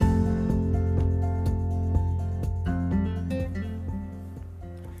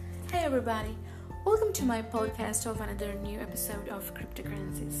everybody. Welcome to my podcast of another new episode of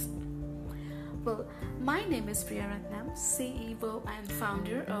cryptocurrencies. Well, my name is Priya Ratnam, CEO and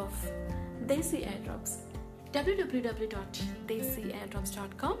founder of Desi Airdrops.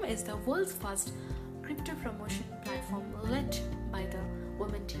 www.desiairdrops.com is the world's first crypto promotion platform led by the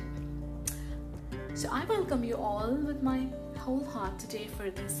women team. So I welcome you all with my whole heart today for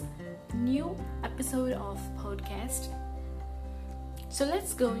this new episode of podcast. So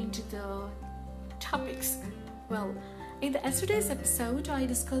let's go into the topics. Well, in the yesterday's episode, I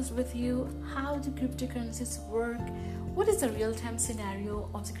discussed with you how the cryptocurrencies work, what is the real-time scenario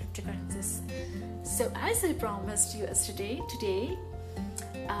of the cryptocurrencies. So as I promised you yesterday, today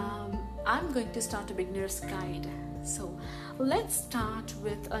I'm going to start a beginner's guide. So let's start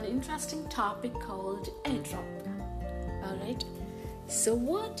with an interesting topic called airdrop. Alright, so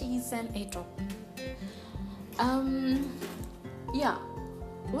what is an airdrop?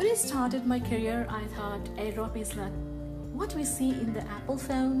 When I started my career, I thought airdrop is like what we see in the Apple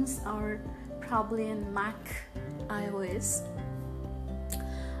phones or probably in Mac iOS.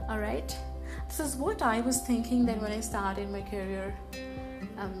 Alright, this is what I was thinking then when I started my career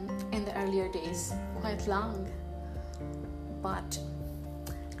in the earlier days, quite long. But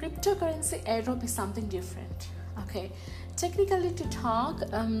cryptocurrency airdrop is something different. Okay, technically to talk,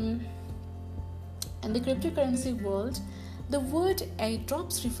 in the cryptocurrency world, the word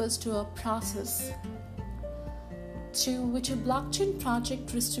airdrops refers to a process to which a blockchain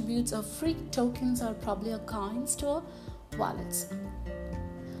project distributes a free tokens or probably a coins to a wallets.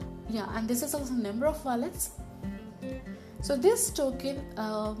 And this is also a number of wallets. So this token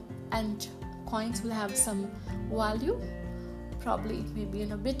and coins will have some value. Probably it may be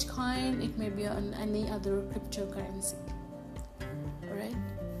in a Bitcoin, it may be on any other cryptocurrency. Alright.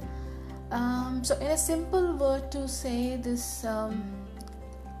 So in a simple word to say this,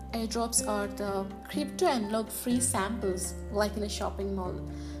 airdrops are the crypto envelope free samples, like in a shopping mall,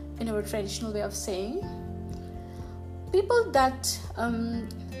 in our traditional way of saying. People that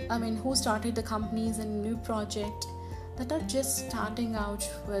who started the companies and new project that are just starting out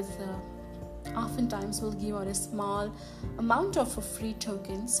with oftentimes will give out a small amount of free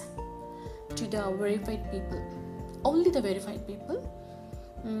tokens to the verified people, only the verified people,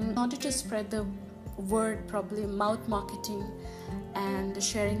 in order to spread the word, probably mouth marketing and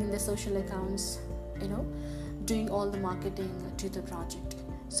sharing in the social accounts, doing all the marketing to the project.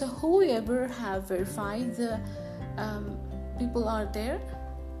 So whoever have verified the people are there,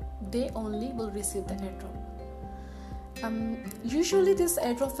 they only will receive the airdrop. Usually this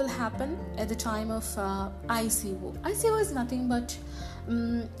airdrop will happen at the time of ICO. ICO is nothing but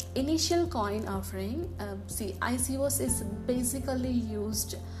initial coin offering. ICOs is basically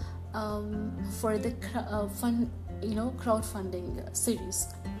used for the crowdfunding series,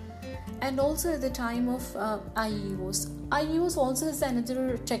 and also at the time of IEOs. IEOs also is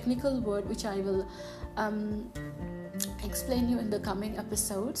another technical word which I will explain you in the coming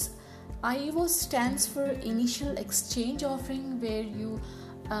episodes. IEO stands for Initial Exchange Offering, where you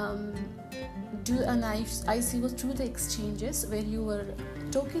do an ICO through the exchanges, where your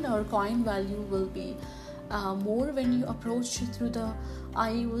token or coin value will be more when you approach through the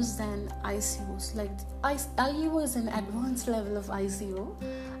IEOs than ICOs. Like IEO is an advanced level of ICO.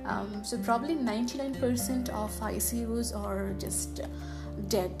 So probably 99% of ICOs are just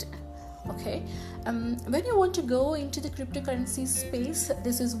dead. Okay, when you want to go into the cryptocurrency space,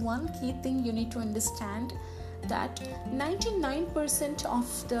 this is one key thing you need to understand, that 99% of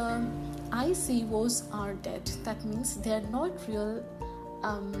the ICOs are dead. That means they are not real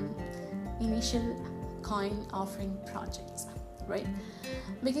initial coin offering projects, right?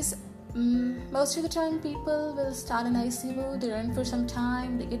 Because most of the time people will start an ICO, they run for some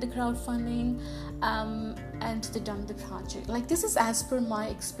time, they get the crowdfunding, and they done the project. Like this is as per my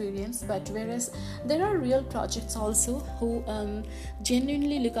experience, but whereas there are real projects also who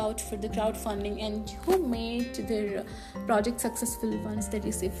genuinely look out for the crowdfunding and who made their project successful once they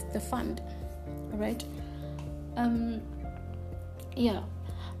receive the fund, right?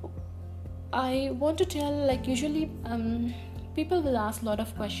 I want to tell, like usually people will ask a lot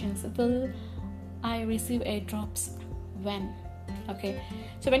of questions. Will I receive airdrops? When? Okay,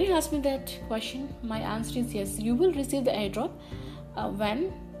 so when you ask me that question, my answer is yes, you will receive the airdrop.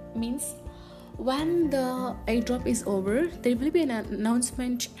 When means when the airdrop is over, there will be an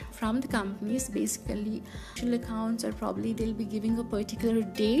announcement from the companies, basically social accounts, or probably they'll be giving a particular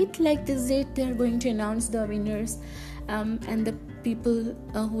date, like this date they are going to announce the winners, and the people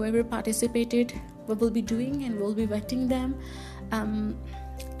whoever participated will be doing and will be vetting them, and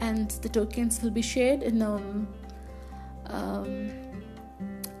the tokens will be shared in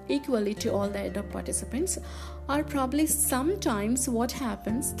equally to all the airdrop participants. Or probably sometimes what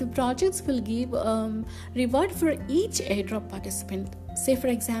happens, the projects will give reward for each airdrop participant. Say for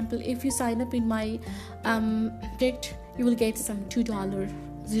example, if you sign up in my project, you will get some $2,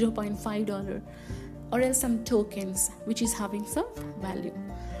 $0.5, or else some tokens which is having some value.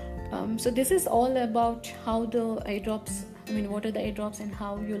 So this is all about how the airdrops, what are the airdrops and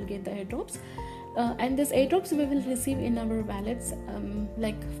how you'll get the airdrops. And these airdrops we will receive in our wallets,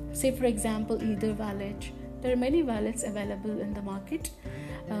 like say for example Ether wallet. There are many wallets available in the market.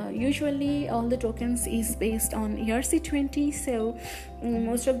 Usually all the tokens is based on ERC20, so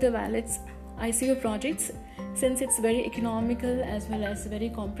most of the wallets, ICO projects, since it's very economical as well as very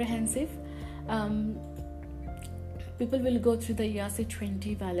comprehensive, people will go through the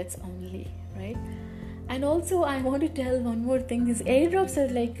ERC20 wallets only, right? And also I want to tell one more thing. These airdrops are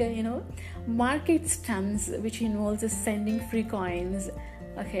like market stunts, which involves sending free coins.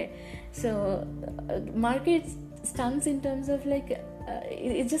 Okay, so market stunts in terms of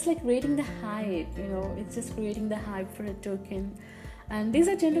it's just like creating the hype, it's just creating the hype for a token. And these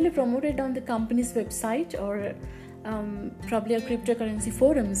are generally promoted on the company's website or probably a cryptocurrency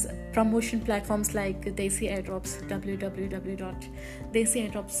forums, promotion platforms like Desi Airdrops,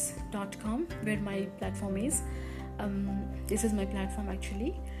 www.desiairdrops.com, where my platform is. This is my platform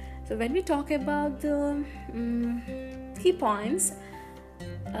actually. So when we talk about the key points,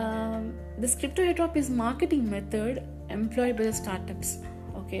 this crypto airdrop is marketing method employed by the startups.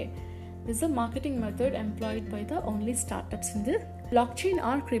 Okay, this is a marketing method employed by the only startups in the blockchain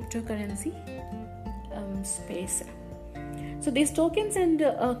or cryptocurrency space. So these tokens and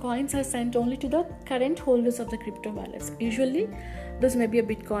coins are sent only to the current holders of the crypto wallets. Usually those may be a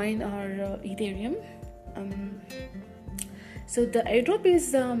Bitcoin or Ethereum. So the airdrop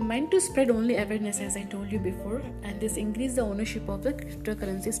is meant to spread only awareness, as I told you before, and this increase the ownership of the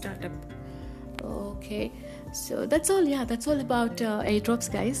cryptocurrency startup. Okay, so that's all about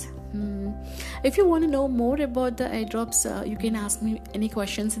airdrops, guys. If you want to know more about the airdrops, you can ask me any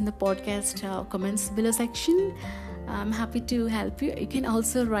questions in the podcast comments below section. I'm happy to help you. You can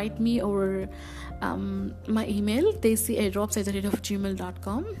also write me over my email,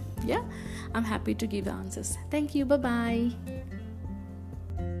 desiairdrops@gmail.com. Yeah, I'm happy to give the answers. Thank you. Bye-bye.